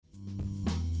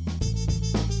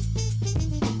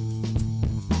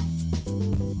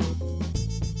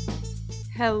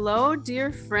Hello,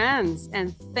 dear friends,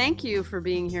 and thank you for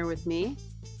being here with me.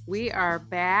 We are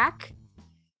back.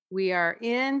 We are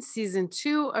in season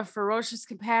 2 of Ferocious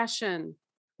Compassion.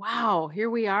 Wow, here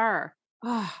we are.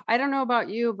 I don't know about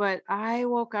you, but I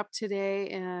woke up today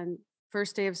and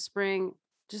first day of spring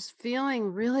just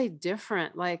feeling really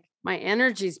different. Like my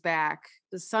energy's back.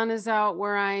 The sun is out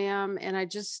where I am, and I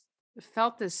just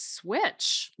felt this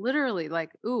switch literally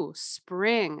like, ooh,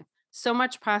 spring. So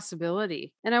much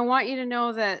possibility. And I want you to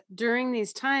know that during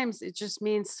these times, it just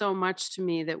means so much to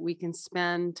me that we can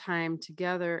spend time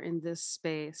together in this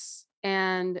space.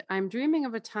 And I'm dreaming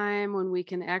of a time when we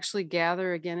can actually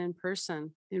gather again in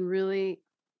person and really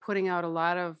putting out a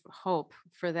lot of hope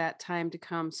for that time to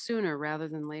come sooner rather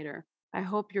than later. I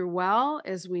hope you're well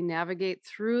as we navigate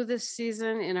through this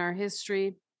season in our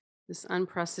history, this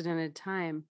unprecedented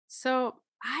time. So,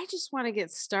 I just want to get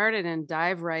started and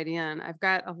dive right in. I've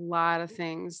got a lot of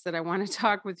things that I want to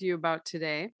talk with you about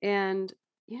today. And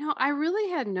I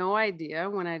really had no idea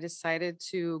when I decided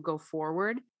to go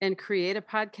forward and create a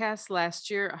podcast last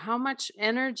year how much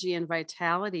energy and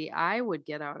vitality I would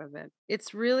get out of it.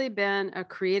 It's really been a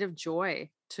creative joy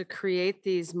to create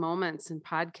these moments and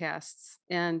podcasts.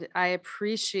 And I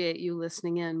appreciate you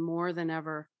listening in more than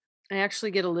ever. I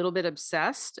actually get a little bit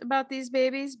obsessed about these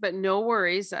babies, but no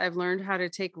worries. I've learned how to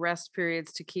take rest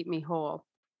periods to keep me whole.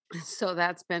 So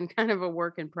that's been kind of a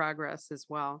work in progress as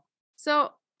well.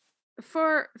 So,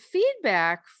 for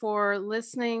feedback for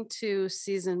listening to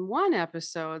season 1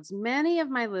 episodes, many of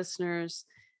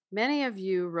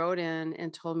you wrote in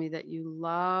and told me that you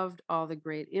loved all the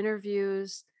great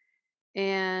interviews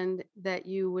and that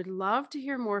you would love to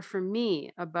hear more from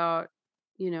me about,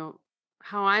 you know,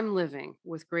 how I'm living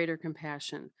with greater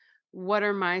compassion. What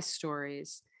are my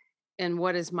stories and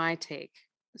what is my take?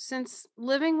 Since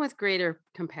living with greater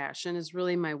compassion is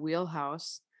really my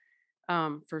wheelhouse,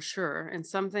 for sure, and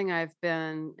something I've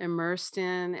been immersed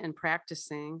in and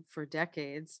practicing for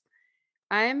decades,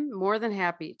 I'm more than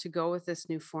happy to go with this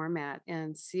new format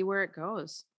and see where it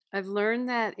goes. I've learned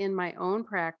that in my own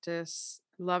practice,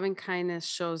 loving kindness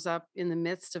shows up in the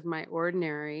midst of my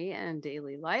ordinary and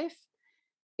daily life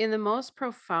in the most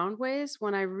profound ways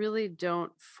when I really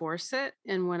don't force it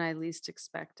and when I least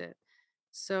expect it.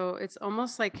 So it's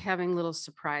almost like having little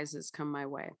surprises come my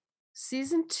way.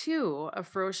 Season 2 of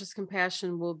Ferocious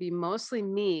Compassion will be mostly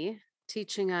me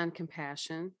teaching on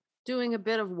compassion, doing a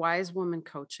bit of wise woman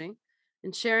coaching,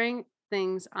 and sharing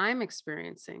things I'm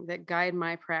experiencing that guide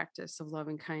my practice of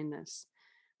loving kindness,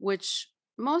 which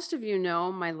most of you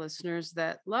know, my listeners,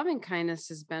 that loving kindness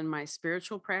has been my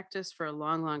spiritual practice for a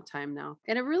long, long time now.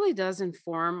 And it really does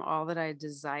inform all that I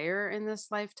desire in this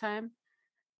lifetime.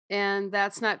 And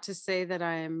that's not to say that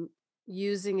I'm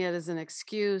using it as an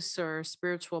excuse or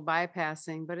spiritual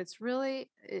bypassing, but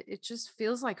it just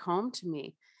feels like home to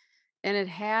me. And it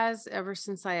has ever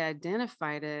since I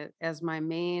identified it as my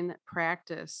main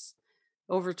practice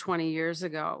over 20 years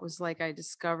ago. It was like I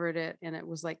discovered it and it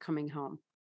was like coming home.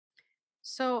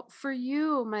 So, for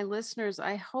you, my listeners,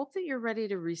 I hope that you're ready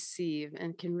to receive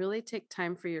and can really take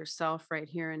time for yourself right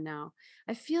here and now.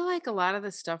 I feel like a lot of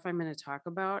the stuff I'm going to talk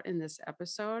about in this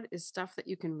episode is stuff that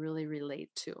you can really relate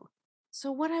to.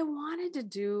 So, what I wanted to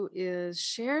do is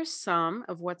share some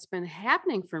of what's been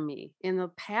happening for me in the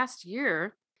past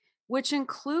year, which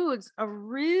includes a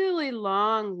really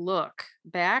long look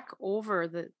back over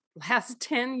the last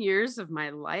 10 years of my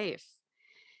life.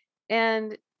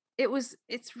 And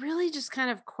it's really just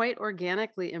kind of quite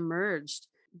organically emerged.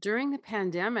 During the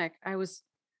pandemic, I was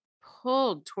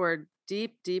pulled toward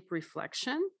deep, deep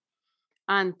reflection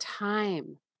on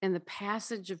time and the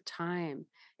passage of time.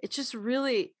 It just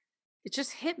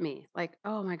hit me like,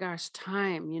 oh my gosh,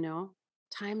 time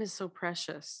is so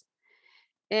precious.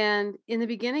 And in the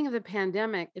beginning of the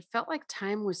pandemic, it felt like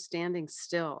time was standing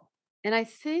still. And I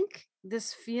think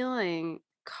this feeling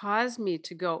caused me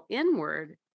to go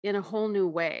inward in a whole new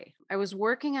way. I was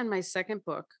working on my second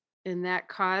book, and that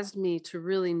caused me to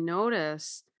really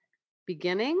notice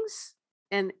beginnings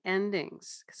and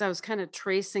endings because I was kind of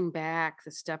tracing back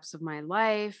the steps of my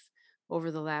life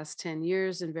over the last 10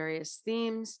 years and various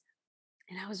themes.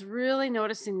 And I was really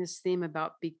noticing this theme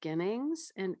about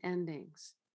beginnings and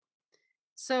endings.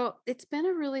 So it's been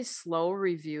a really slow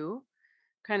review,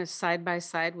 kind of side by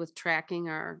side with tracking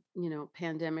our,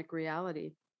 pandemic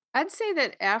reality. I'd say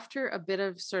that after a bit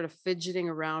of sort of fidgeting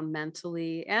around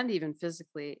mentally and even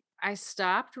physically, I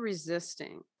stopped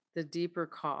resisting the deeper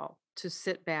call to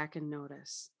sit back and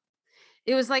notice.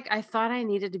 It was like I thought I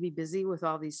needed to be busy with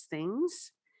all these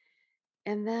things.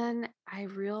 And then I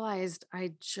realized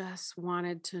I just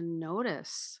wanted to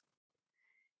notice.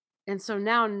 And so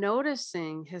now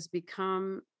noticing has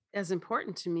become as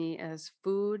important to me as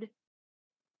food,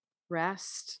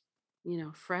 rest,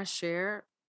 fresh air,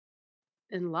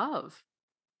 and love.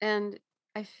 And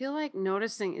I feel like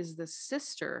noticing is the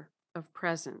sister of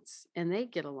presence, and they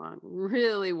get along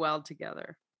really well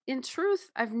together. In truth,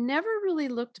 I've never really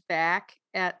looked back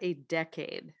at a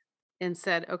decade and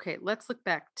said, okay, let's look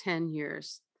back 10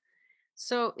 years.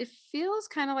 So it feels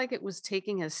kind of like it was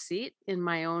taking a seat in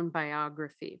my own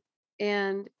biography.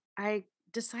 And I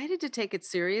decided to take it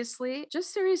seriously,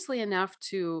 just seriously enough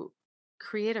to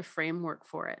create a framework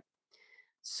for it.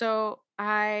 So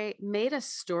I made a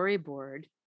storyboard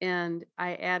and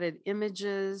I added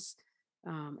images,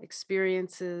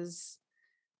 experiences,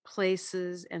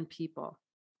 places, and people.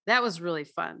 That was really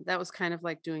fun. That was kind of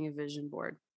like doing a vision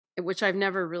board, which I've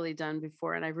never really done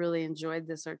before. And I really enjoyed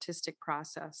this artistic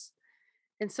process.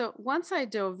 And so once I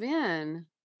dove in,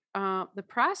 the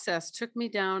process took me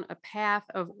down a path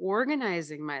of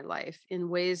organizing my life in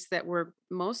ways that were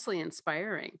mostly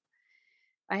inspiring.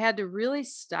 I had to really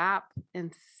stop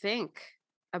and think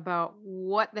about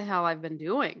what the hell I've been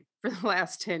doing for the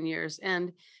last 10 years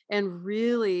and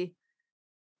really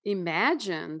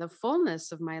imagine the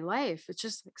fullness of my life. It's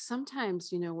just like sometimes,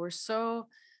 we're so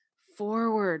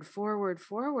forward, forward,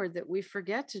 forward that we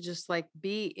forget to just like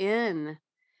be in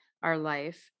our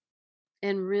life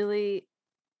and really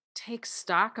take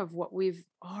stock of what we've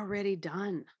already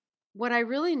done. What I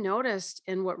really noticed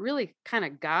and what really kind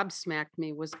of gobsmacked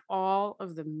me was all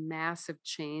of the massive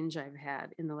change I've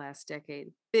had in the last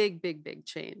decade. Big, big, big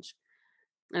change.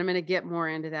 And I'm going to get more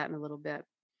into that in a little bit.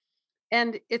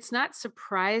 And it's not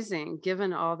surprising,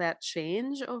 given all that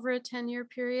change over a 10-year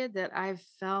period, that I've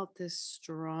felt this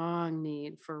strong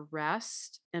need for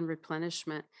rest and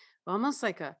replenishment, almost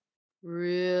like a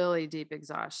really deep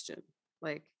exhaustion.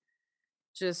 Like,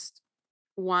 just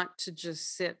want to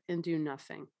just sit and do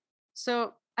nothing.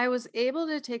 So I was able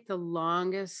to take the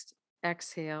longest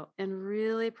exhale and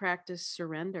really practice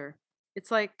surrender.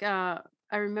 It's like I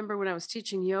remember when I was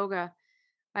teaching yoga,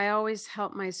 I always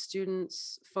help my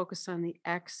students focus on the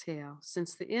exhale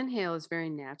since the inhale is very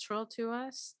natural to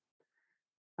us.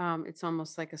 It's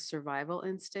almost like a survival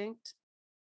instinct.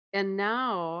 And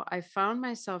now I found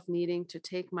myself needing to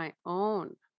take my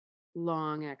own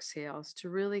long exhales to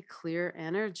really clear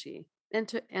energy and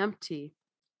to empty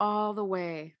all the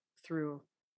way through.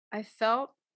 I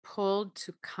felt pulled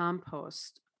to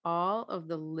compost all of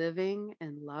the living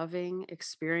and loving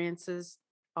experiences,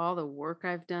 all the work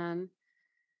I've done,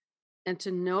 and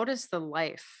to notice the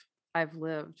life I've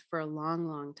lived for a long,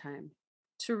 long time,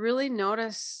 to really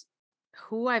notice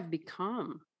who I've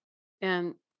become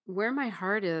and where my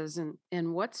heart is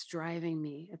and what's driving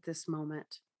me at this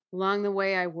moment. Along the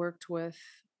way, I worked with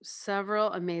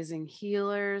several amazing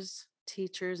healers,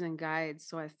 teachers, and guides.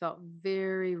 So I felt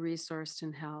very resourced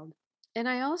and held. And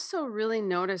I also really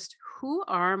noticed who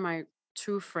are my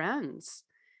true friends.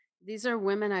 These are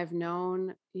women I've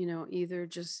known, either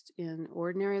just in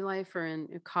ordinary life or in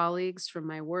colleagues from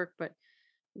my work, but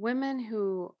women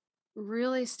who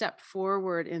really stepped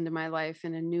forward into my life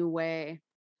in a new way.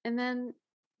 And then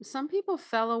some people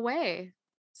fell away.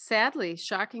 Sadly,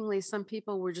 shockingly, some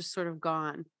people were just sort of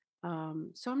gone.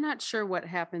 So I'm not sure what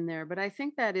happened there, but I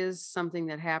think that is something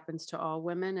that happens to all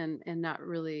women and not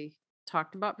really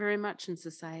talked about very much in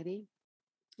society.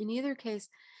 In either case,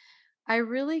 I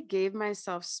really gave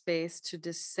myself space to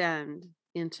descend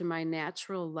into my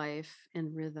natural life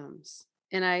and rhythms.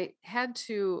 And I had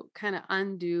to kind of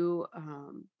undo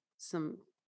some,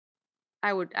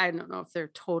 I don't know if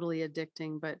they're totally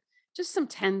addicting, but just some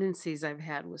tendencies I've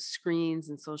had with screens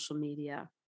and social media,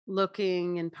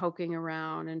 looking and poking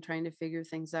around and trying to figure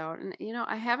things out. And,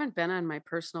 I haven't been on my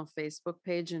personal Facebook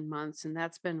page in months, and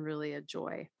that's been really a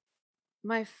joy.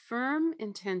 My firm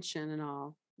intention and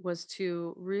all was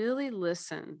to really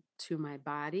listen to my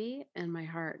body and my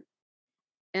heart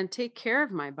and take care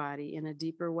of my body in a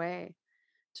deeper way,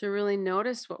 to really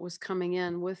notice what was coming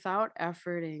in without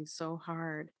efforting so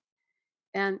hard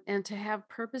and to have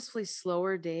purposefully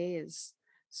slower days,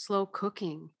 slow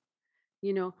cooking,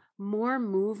 more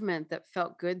movement that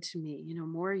felt good to me,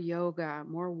 more yoga,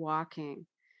 more walking,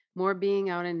 more being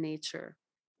out in nature,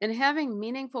 and having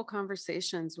meaningful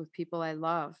conversations with people I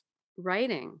love,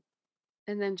 writing,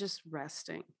 and then just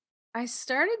resting. I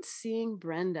started seeing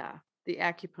Brenda, the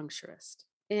acupuncturist.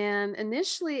 And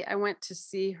initially, I went to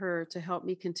see her to help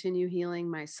me continue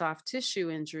healing my soft tissue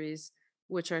injuries,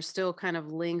 which are still kind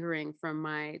of lingering from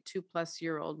my 2+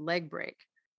 year old leg break.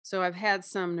 So I've had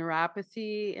some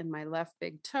neuropathy in my left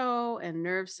big toe and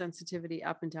nerve sensitivity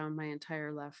up and down my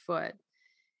entire left foot.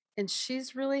 And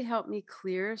she's really helped me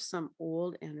clear some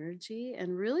old energy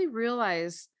and really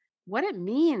realize what it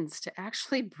means to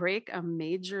actually break a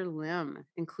major limb,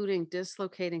 including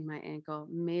dislocating my ankle,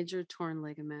 major torn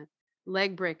ligament,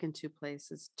 leg break in two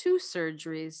places, two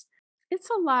surgeries. It's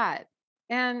a lot.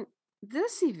 And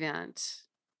this event,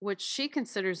 which she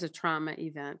considers a trauma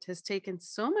event, has taken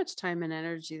so much time and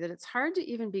energy that it's hard to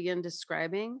even begin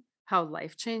describing how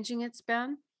life changing it's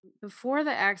been. Before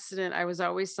the accident, I was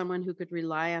always someone who could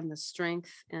rely on the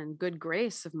strength and good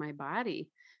grace of my body.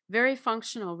 Very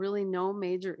functional, really no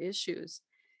major issues.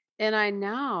 And I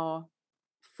now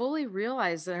fully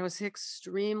realize that I was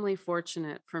extremely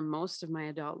fortunate for most of my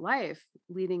adult life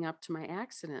leading up to my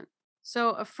accident. So,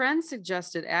 a friend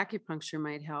suggested acupuncture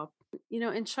might help.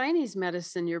 In Chinese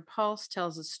medicine, your pulse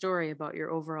tells a story about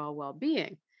your overall well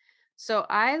being. So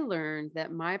I learned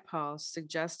that my pulse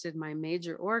suggested my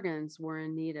major organs were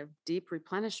in need of deep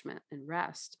replenishment and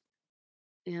rest.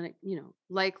 And,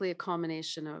 likely a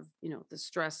culmination of, the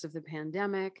stress of the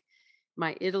pandemic,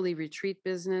 my Italy retreat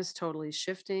business totally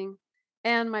shifting,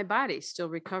 and my body still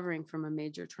recovering from a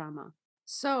major trauma.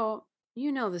 So,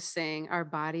 the saying, our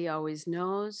body always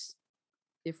knows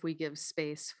if we give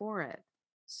space for it.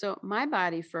 So, my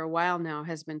body for a while now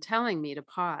has been telling me to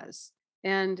pause.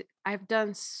 And I've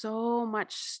done so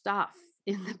much stuff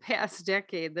in the past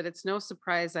decade that it's no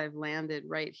surprise I've landed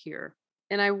right here.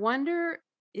 And I wonder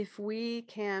if we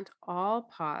can't all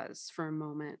pause for a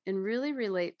moment and really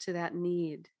relate to that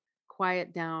need,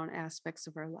 quiet down aspects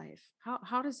of our life.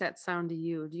 How does that sound to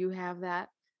you? Do you have that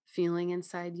feeling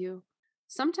inside you?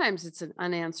 Sometimes it's an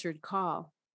unanswered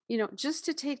call, just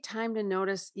to take time to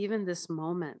notice even this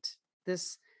moment,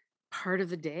 this part of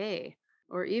the day,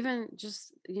 or even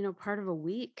just, part of a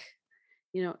week.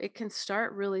 It can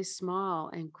start really small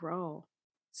and grow.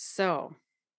 So,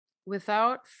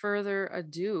 without further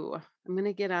ado, I'm going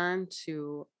to get on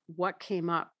to what came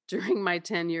up during my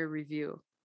 10-year review.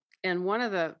 And one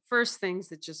of the first things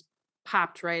that just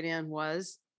popped right in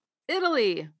was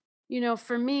Italy.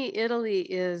 For me, Italy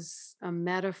is a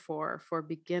metaphor for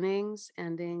beginnings,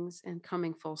 endings, and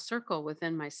coming full circle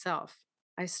within myself.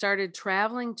 I started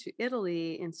traveling to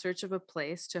Italy in search of a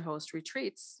place to host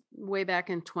retreats way back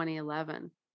in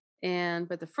 2011.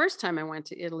 But the first time I went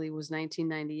to Italy was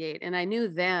 1998. And I knew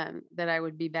then that I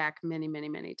would be back many, many,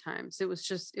 many times. It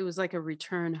was like a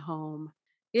return home.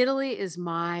 Italy is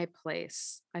my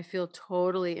place. I feel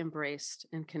totally embraced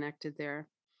and connected there.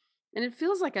 And it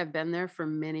feels like I've been there for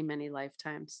many, many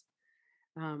lifetimes.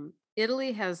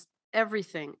 Italy has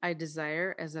everything I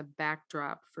desire as a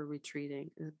backdrop for retreating: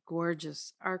 the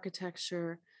gorgeous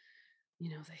architecture,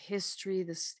 the history,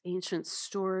 ancient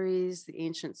stories, the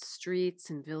ancient streets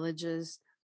and villages,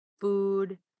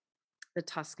 food, the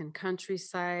Tuscan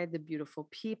countryside, the beautiful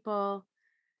people,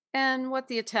 and what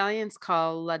the Italians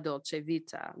call la dolce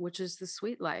vita, which is the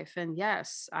sweet life. And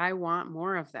yes, I want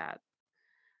more of that.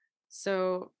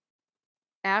 So,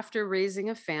 after raising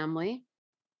a family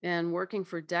and working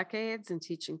for decades and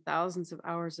teaching thousands of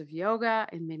hours of yoga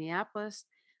in Minneapolis,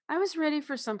 I was ready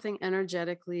for something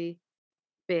energetically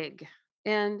big.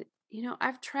 And,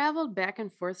 I've traveled back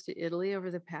and forth to Italy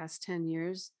over the past 10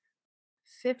 years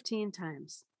 15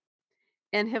 times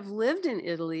and have lived in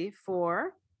Italy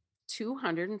for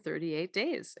 238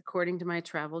 days, according to my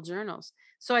travel journals.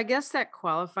 So I guess that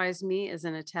qualifies me as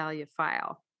an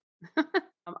Italiaphile.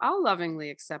 I'll lovingly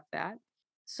accept that.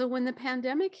 So when the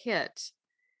pandemic hit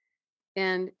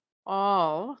and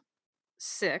all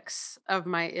six of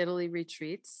my Italy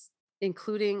retreats,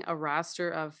 including a roster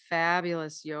of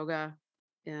fabulous yoga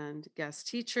and guest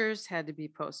teachers, had to be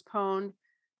postponed,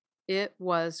 it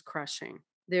was crushing.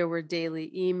 There were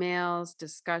daily emails,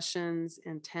 discussions,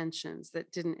 and tensions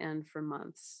that didn't end for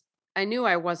months. I knew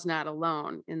I was not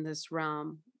alone in this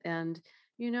realm. And,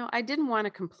 I didn't want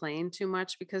to complain too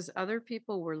much because other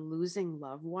people were losing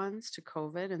loved ones to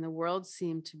COVID, and the world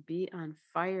seemed to be on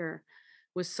fire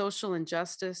with social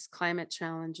injustice, climate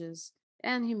challenges,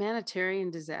 and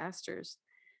humanitarian disasters.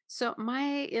 So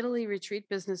my Italy retreat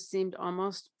business seemed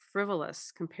almost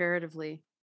frivolous comparatively.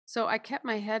 So I kept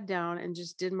my head down and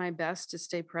just did my best to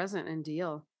stay present and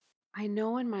deal. I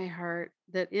know in my heart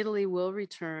that Italy will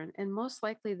return, and most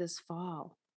likely this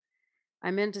fall.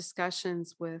 I'm in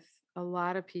discussions with a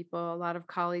lot of people, a lot of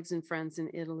colleagues and friends in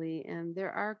Italy, and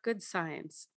there are good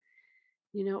signs.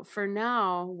 For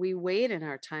now, we wait in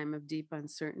our time of deep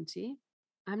uncertainty.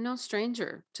 I'm no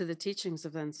stranger to the teachings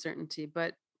of uncertainty,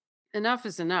 but enough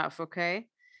is enough, okay?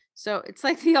 So it's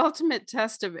like the ultimate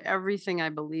test of everything I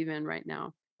believe in right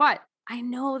now. But I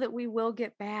know that we will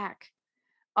get back.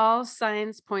 All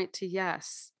signs point to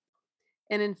yes.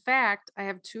 And in fact, I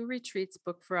have two retreats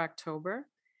booked for October.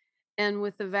 And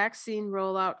with the vaccine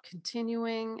rollout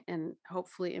continuing and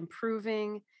hopefully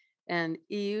improving, and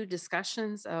EU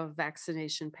discussions of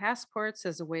vaccination passports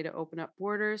as a way to open up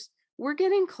borders. We're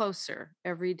getting closer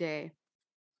every day.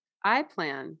 I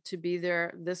plan to be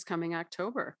there this coming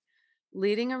October,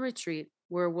 leading a retreat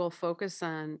where we'll focus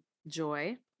on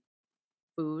joy,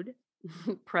 food,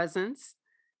 presence,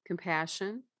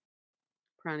 compassion,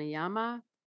 pranayama,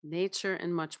 nature,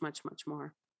 and much, much, much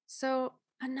more. So,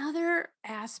 another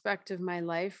aspect of my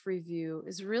life review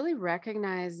is really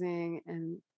recognizing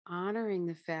and honoring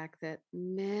the fact that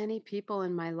many people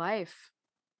in my life,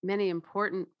 many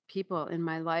important people in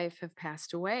my life have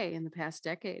passed away in the past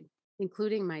decade,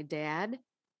 including my dad,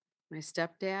 my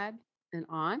stepdad, an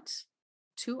aunt,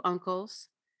 two uncles,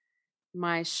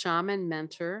 my shaman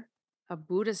mentor, a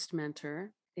Buddhist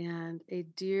mentor, and a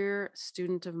dear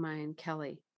student of mine,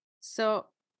 Kelly. So,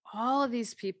 all of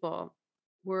these people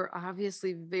were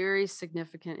obviously very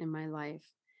significant in my life,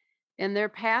 and their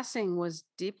passing was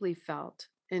deeply felt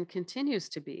and continues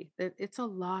to be. That it's a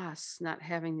loss not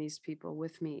having these people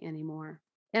with me anymore.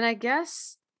 And I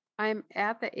guess I'm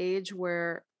at the age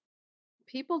where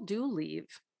people do leave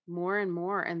more and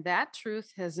more, and that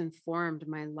truth has informed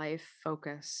my life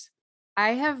focus.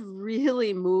 I have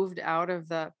really moved out of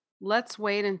the let's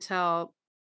wait until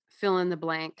fill in the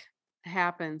blank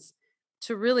happens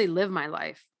to really live my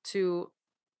life, to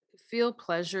feel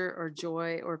pleasure or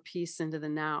joy or peace into the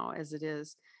now as it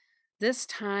is. This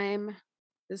time,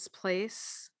 this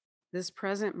place, this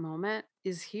present moment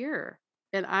is here,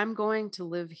 and I'm going to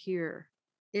live here.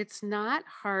 It's not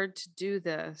hard to do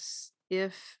this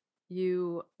if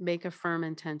you make a firm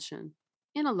intention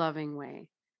in a loving way.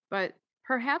 But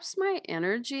perhaps my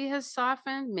energy has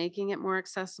softened, making it more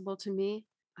accessible to me.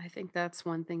 I think that's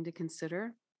one thing to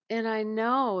consider. And I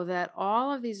know that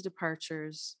all of these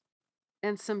departures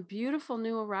and some beautiful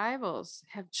new arrivals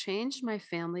have changed my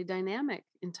family dynamic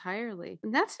entirely.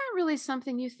 And that's not really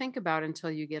something you think about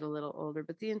until you get a little older,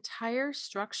 but the entire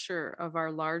structure of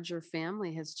our larger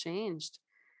family has changed.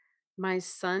 My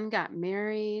son got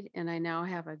married, and I now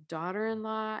have a daughter in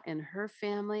law and her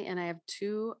family, and I have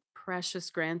two precious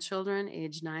grandchildren,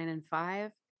 age 9 and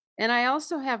 5. And I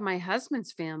also have my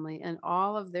husband's family and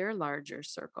all of their larger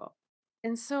circle.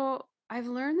 And so I've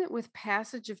learned that with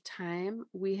passage of time,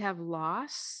 we have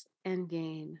loss and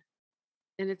gain.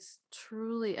 And it's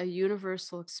truly a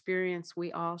universal experience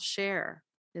we all share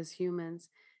as humans.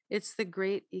 It's the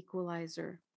great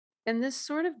equalizer. And this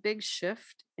sort of big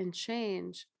shift and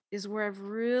change is where I've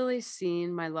really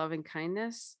seen my loving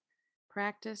kindness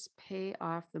practice pay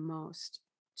off the most.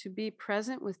 To be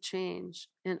present with change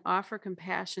and offer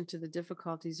compassion to the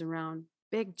difficulties around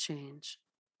big change.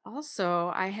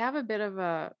 Also, I have a bit of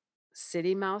a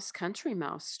city mouse, country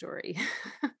mouse story.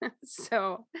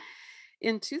 So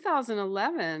in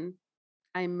 2011,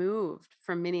 I moved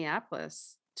from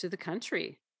Minneapolis to the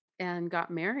country and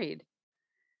got married.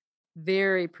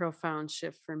 Very profound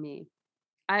shift for me.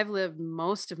 I've lived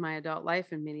most of my adult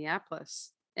life in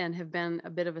Minneapolis and have been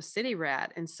a bit of a city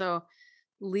rat. And so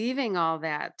leaving all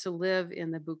that to live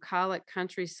in the bucolic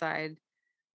countryside,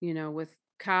 with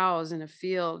cows in a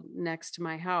field next to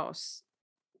my house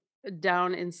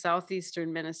down in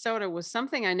southeastern Minnesota was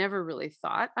something I never really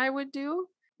thought I would do,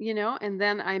 and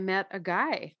then I met a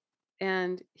guy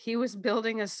and he was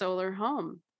building a solar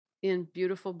home in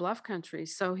beautiful bluff country.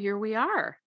 So here we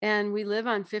are. And we live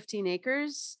on 15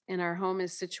 acres, and our home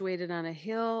is situated on a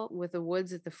hill with the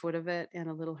woods at the foot of it and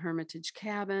a little hermitage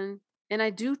cabin. And I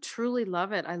do truly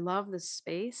love it. I love the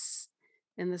space,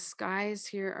 and the skies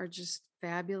here are just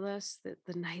fabulous.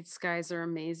 The night skies are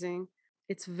amazing.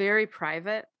 It's very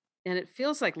private, and it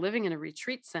feels like living in a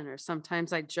retreat center.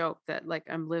 Sometimes I joke that like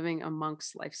I'm living a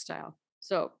monk's lifestyle.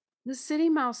 So the City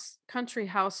Mouse Country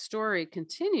House story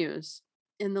continues.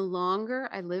 And the longer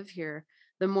I live here,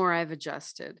 the more I've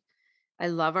adjusted. I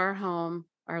love our home,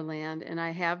 our land, and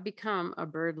I have become a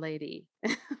bird lady.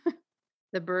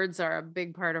 The birds are a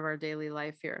big part of our daily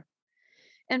life here.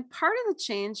 And part of the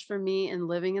change for me in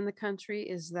living in the country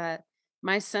is that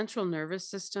my central nervous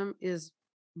system is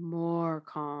more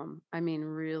calm. I mean,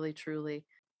 really, truly,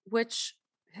 which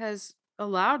has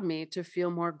allowed me to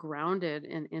feel more grounded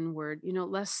and inward,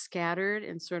 less scattered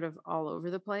and sort of all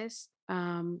over the place.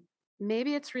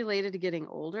 Maybe it's related to getting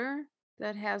older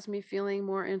that has me feeling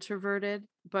more introverted,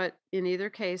 but in either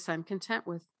case, I'm content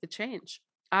with the change.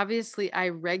 Obviously, I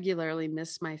regularly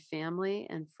miss my family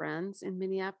and friends in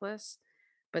Minneapolis,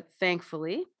 but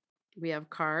thankfully, we have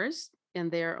cars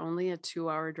and they are only a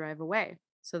 2-hour drive away.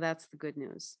 So that's the good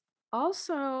news.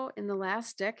 Also, in the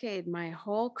last decade, my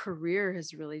whole career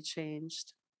has really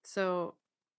changed. So,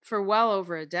 for well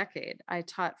over a decade, I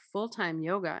taught full time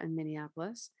yoga in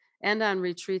Minneapolis and on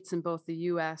retreats in both the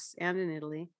US and in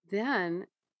Italy. Then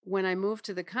when I moved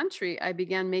to the country, I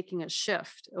began making a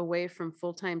shift away from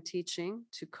full time teaching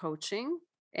to coaching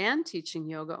and teaching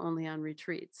yoga only on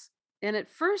retreats. And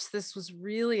at first, this was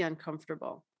really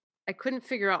uncomfortable. I couldn't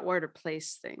figure out where to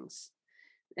place things.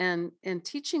 And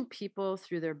teaching people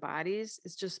through their bodies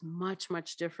is just much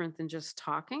different than just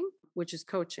talking, which is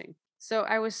coaching. So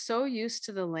I was so used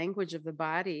to the language of the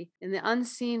body and the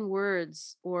unseen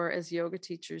words, or as yoga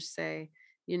teachers say,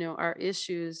 our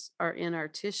issues are in our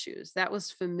tissues. That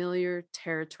was familiar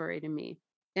territory to me.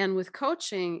 And with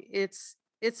coaching, it's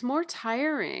more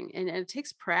tiring, and it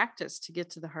takes practice to get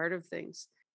to the heart of things.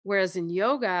 Whereas in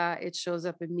yoga, it shows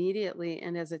up immediately.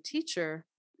 And as a teacher,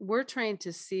 we're trained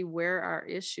to see where our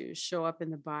issues show up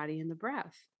in the body and the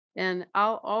breath. And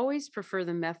I'll always prefer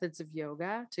the methods of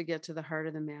yoga to get to the heart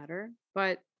of the matter.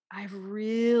 But I've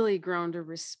really grown to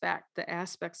respect the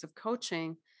aspects of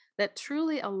coaching that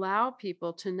truly allow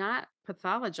people to not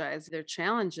pathologize their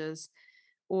challenges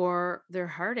or their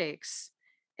heartaches,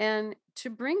 and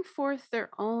to bring forth their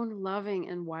own loving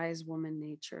and wise woman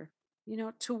nature.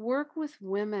 To work with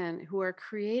women who are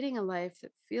creating a life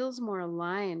that feels more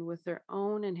aligned with their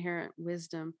own inherent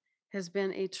wisdom has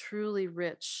been a truly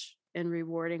rich and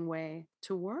rewarding way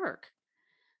to work.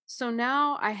 So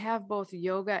now I have both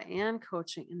yoga and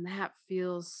coaching, and that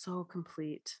feels so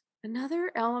complete.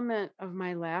 Another element of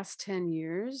my last 10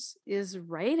 years is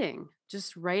writing,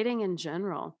 just writing in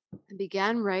general. I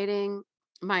began writing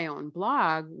my own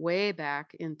blog way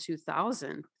back in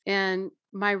 2000, and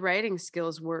my writing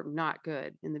skills were not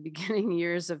good in the beginning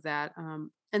years of that.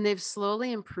 And they've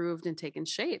slowly improved and taken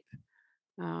shape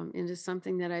into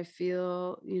something that I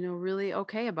feel, really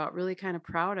okay about, really kind of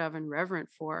proud of and reverent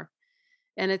for.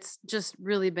 And it's just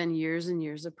really been years and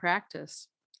years of practice.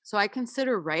 So I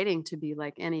consider writing to be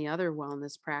like any other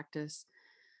wellness practice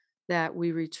that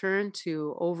we return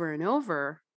to over and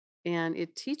over. And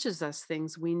it teaches us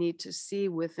things we need to see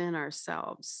within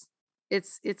ourselves.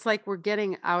 It's like we're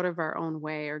getting out of our own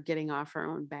way or getting off our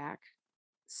own back.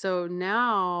 So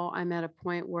now I'm at a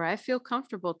point where I feel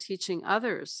comfortable teaching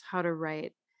others how to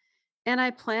write, and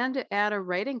I plan to add a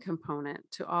writing component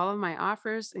to all of my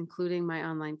offers, including my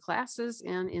online classes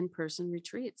and in person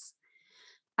retreats.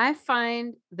 I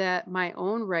find that my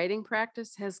own writing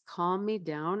practice has calmed me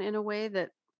down in a way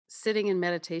that sitting in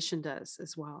meditation does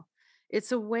as well.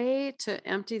 It's a way to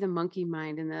empty the monkey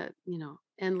mind and the,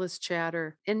 endless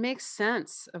chatter and make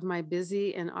sense of my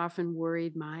busy and often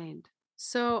worried mind.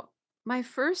 So, my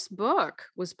first book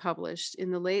was published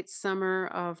in the late summer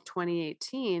of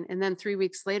 2018. And then 3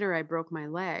 weeks later, I broke my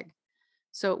leg.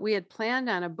 So, we had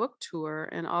planned on a book tour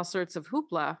and all sorts of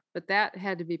hoopla, but that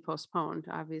had to be postponed,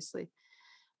 obviously.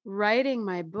 Writing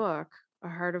my book, A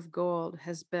Heart of Gold,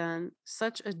 has been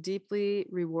such a deeply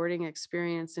rewarding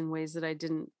experience in ways that I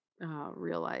didn't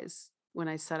realize when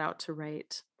I set out to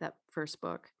write that first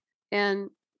book. And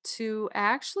to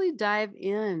actually dive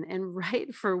in and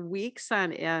write for weeks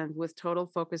on end with total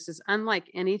focus is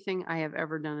unlike anything I have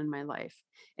ever done in my life.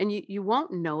 And you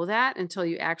won't know that until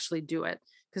you actually do it,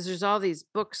 because there's all these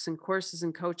books and courses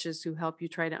and coaches who help you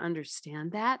try to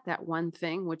understand that one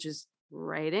thing, which is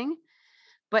writing.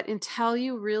 But until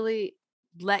you really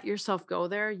let yourself go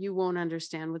there, you won't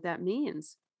understand what that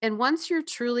means. And once you're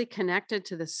truly connected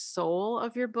to the soul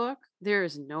of your book, there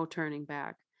is no turning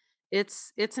back.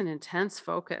 It's an intense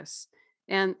focus.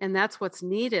 And that's what's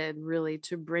needed really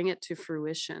to bring it to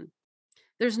fruition.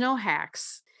 There's no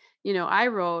hacks. I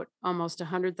wrote almost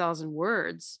 100,000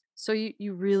 words, so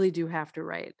you really do have to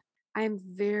write. I'm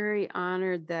very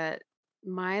honored that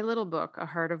my little book, A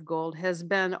Heart of Gold, has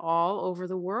been all over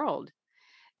the world,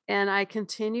 and I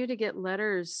continue to get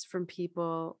letters from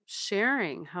people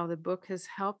sharing how the book has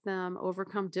helped them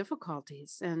overcome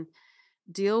difficulties and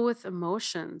deal with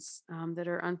emotions that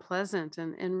are unpleasant,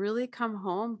 and really come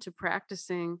home to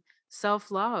practicing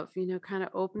self love, kind of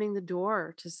opening the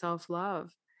door to self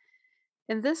love.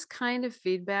 And this kind of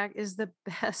feedback is the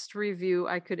best review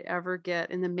I could ever get.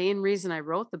 And the main reason I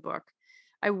wrote the book,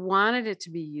 I wanted it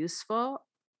to be useful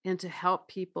and to help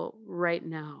people right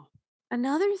now.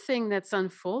 Another thing that's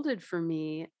unfolded for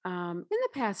me in the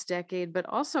past decade, but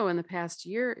also in the past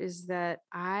year, is that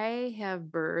I have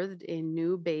birthed a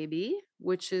new baby,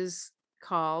 which is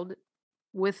called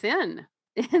Within.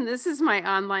 And this is my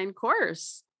online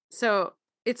course. So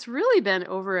it's really been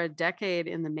over a decade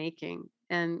in the making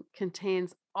and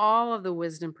contains all of the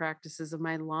wisdom practices of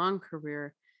my long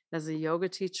career as a yoga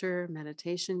teacher,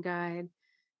 meditation guide,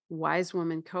 wise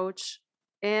woman coach,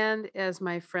 and as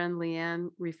my friend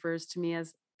Leanne refers to me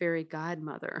as fairy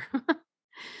godmother.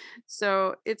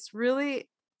 So it's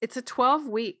a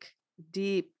 12-week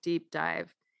deep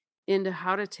dive into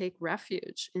how to take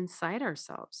refuge inside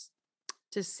ourselves.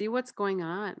 to see what's going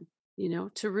on,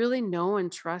 to really know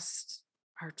and trust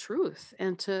our truth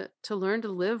and to learn to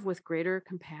live with greater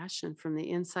compassion from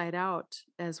the inside out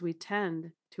as we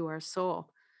tend to our soul.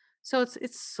 So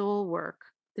it's soul work.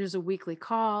 There's a weekly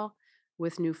call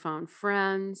with newfound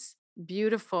friends,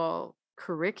 beautiful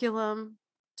curriculum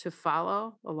to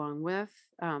follow along with.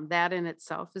 That in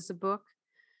itself is a book.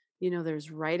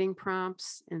 There's writing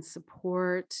prompts and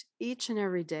support each and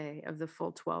every day of the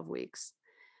full 12 weeks.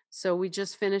 So we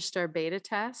just finished our beta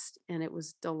test and it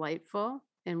was delightful.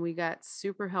 And we got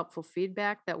super helpful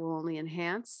feedback that will only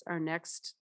enhance our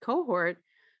next cohort,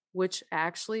 which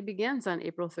actually begins on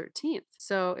April 13th.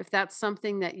 So if that's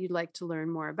something that you'd like to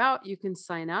learn more about, you can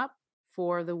sign up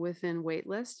for the Within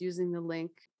waitlist using the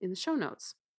link in the show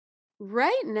notes.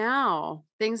 Right now,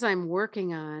 things I'm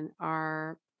working on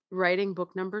are writing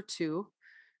book number two.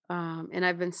 And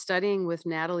I've been studying with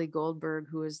Natalie Goldberg,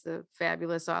 who is the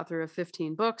fabulous author of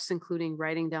 15 books, including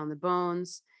Writing Down the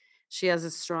Bones. She has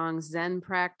a strong Zen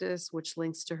practice, which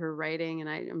links to her writing, and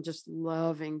I am just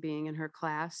loving being in her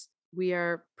class. We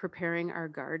are preparing our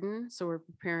garden. So we're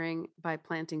preparing by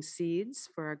planting seeds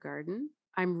for our garden.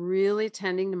 I'm really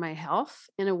tending to my health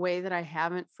in a way that I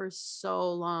haven't for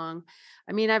so long.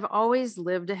 I mean, I've always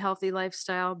lived a healthy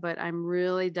lifestyle, but I'm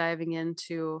really diving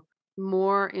into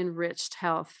more enriched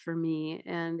health for me.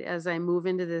 And as I move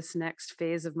into this next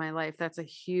phase of my life, that's a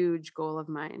huge goal of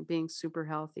mine, being super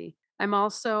healthy. I'm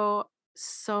also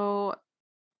so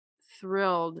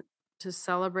thrilled to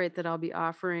celebrate that I'll be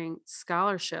offering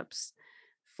scholarships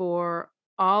for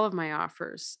all of my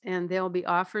offers, and they'll be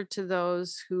offered to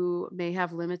those who may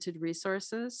have limited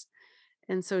resources.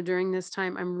 And so during this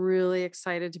time, I'm really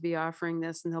excited to be offering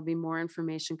this, and there'll be more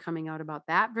information coming out about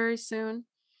that very soon.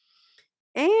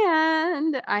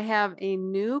 And I have a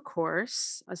new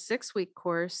course, a 6-week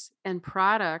course and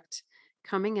product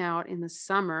coming out in the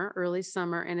summer, early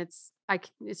summer, and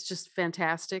it's just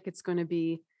fantastic. It's going to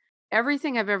be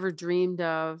everything I've ever dreamed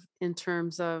of in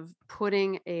terms of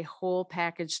putting a whole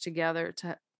package together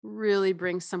to really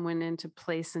bring someone into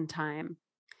place and time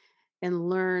and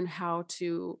learn how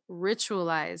to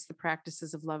ritualize the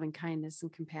practices of loving kindness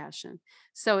and compassion.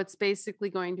 So it's basically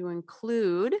going to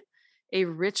include a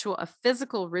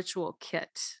physical ritual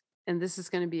kit. And this is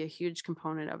going to be a huge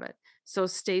component of it. So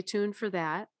stay tuned for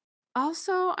that.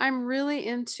 Also, I'm really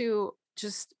into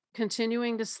just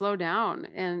continuing to slow down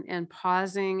and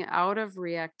pausing out of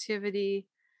reactivity,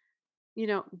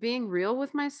 being real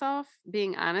with myself,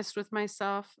 being honest with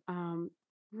myself,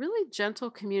 really gentle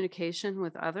communication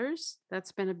with others.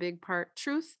 That's been a big part.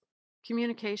 Truth,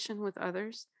 communication with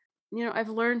others. I've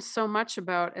learned so much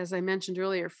about, as I mentioned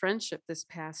earlier, friendship this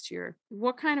past year.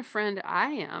 What kind of friend I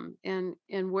am and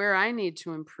where I need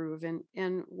to improve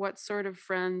and what sort of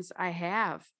friends I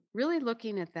have. Really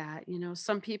looking at that.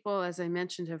 Some people, as I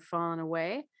mentioned, have fallen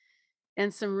away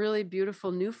and some really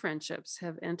beautiful new friendships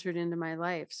have entered into my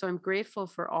life. So I'm grateful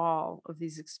for all of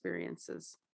these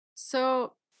experiences.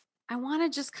 So I want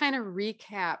to just kind of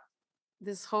recap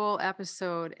this whole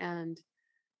episode. And,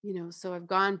 so I've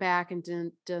gone back and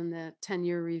done the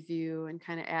 10-year review and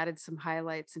kind of added some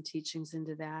highlights and teachings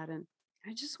into that. And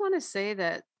I just want to say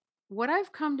that what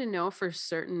I've come to know for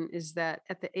certain is that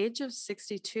at the age of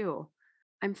 62,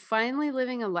 I'm finally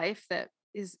living a life that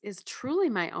is truly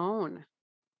my own.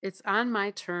 It's on my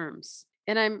terms.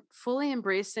 And I'm fully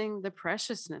embracing the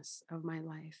preciousness of my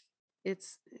life.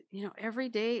 It's, every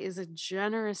day is a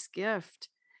generous gift.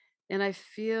 And I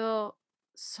feel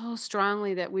so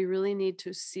strongly that we really need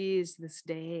to seize this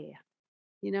day.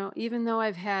 Even though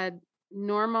I've had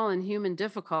normal and human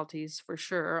difficulties for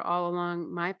sure all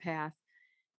along my path,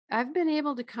 I've been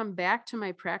able to come back to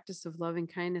my practice of loving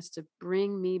kindness to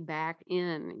bring me back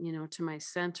in, to my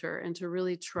center and to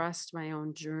really trust my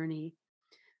own journey.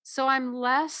 So I'm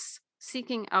less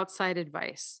seeking outside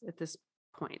advice at this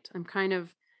point. I'm kind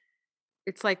of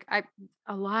it's like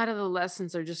a lot of the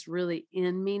lessons are just really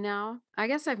in me now. I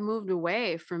guess I've moved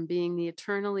away from being the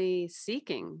eternally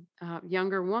seeking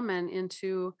younger woman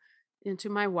into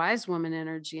my wise woman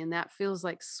energy, and that feels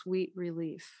like sweet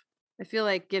relief. I feel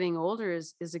like getting older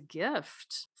is a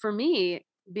gift. For me,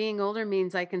 being older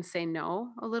means I can say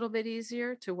no a little bit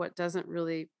easier to what doesn't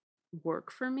really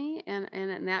work for me, and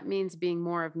that means being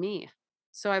more of me.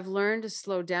 So I've learned to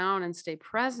slow down and stay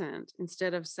present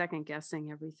instead of second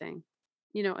guessing everything.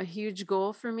 A huge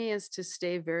goal for me is to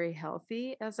stay very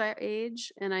healthy as I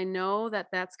age. And I know that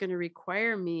that's going to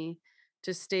require me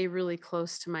to stay really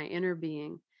close to my inner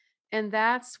being. And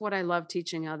that's what I love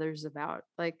teaching others about.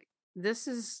 Like, this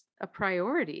is a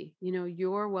priority,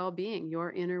 your well being,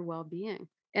 your inner well being.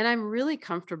 And I'm really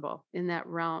comfortable in that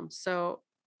realm. So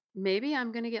maybe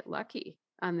I'm going to get lucky.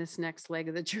 on this next leg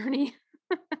of the journey.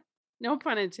 No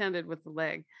pun intended with the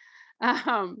leg.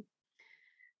 Um,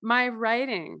 my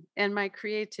writing and my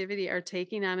creativity are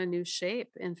taking on a new shape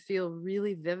and feel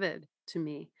really vivid to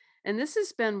me. And this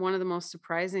has been one of the most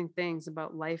surprising things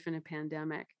about life in a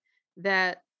pandemic,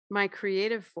 that my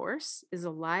creative force is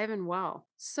alive and well.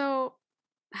 So,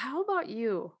 how about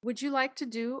you? Would you like to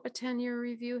do a 10-year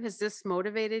review? Has this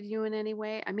motivated you in any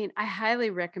way? I mean, I highly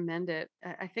recommend it.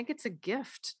 I think it's a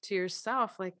gift to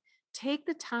yourself. Like, take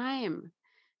the time.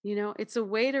 It's a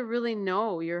way to really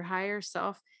know your higher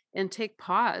self and take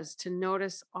pause to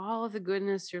notice all of the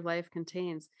goodness your life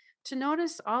contains, to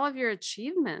notice all of your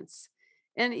achievements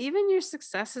and even your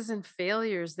successes and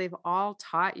failures. They've all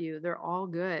taught you, they're all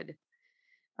good.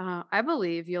 I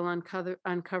believe you'll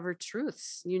uncover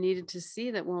truths you needed to see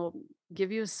that will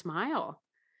give you a smile.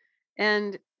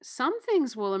 And some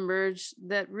things will emerge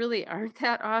that really aren't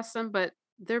that awesome, but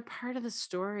they're part of the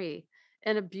story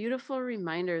and a beautiful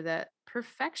reminder that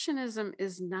perfectionism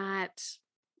is not,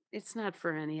 it's not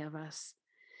for any of us.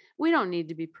 We don't need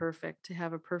to be perfect to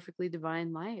have a perfectly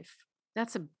divine life.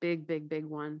 That's a big, big, big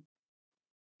one.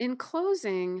 In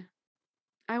closing,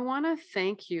 I want to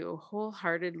thank you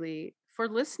wholeheartedly for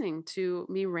listening to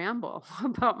me ramble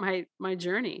about my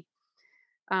journey.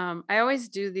 I always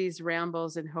do these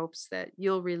rambles in hopes that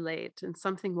you'll relate and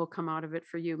something will come out of it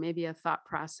for you, maybe a thought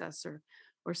process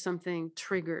or something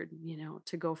triggered,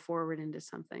 to go forward into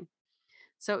something.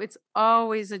 So it's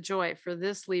always a joy for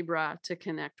this Libra to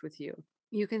connect with you.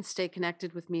 You can stay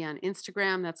connected with me on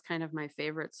Instagram. That's kind of my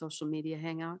favorite social media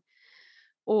hangout.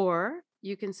 Or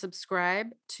you can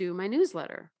subscribe to my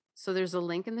newsletter. So there's a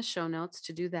link in the show notes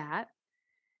to do that.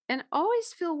 And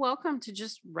always feel welcome to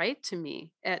just write to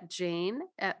me at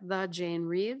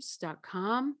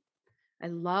jane@thejanereeves.com. I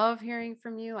love hearing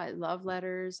from you. I love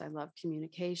letters. I love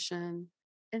communication.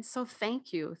 And so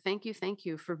thank you. Thank you. Thank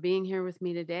you for being here with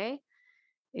me today.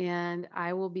 And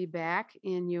I will be back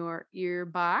in your ear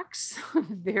box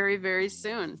very, very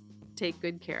soon. Take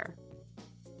good care.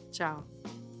 Ciao.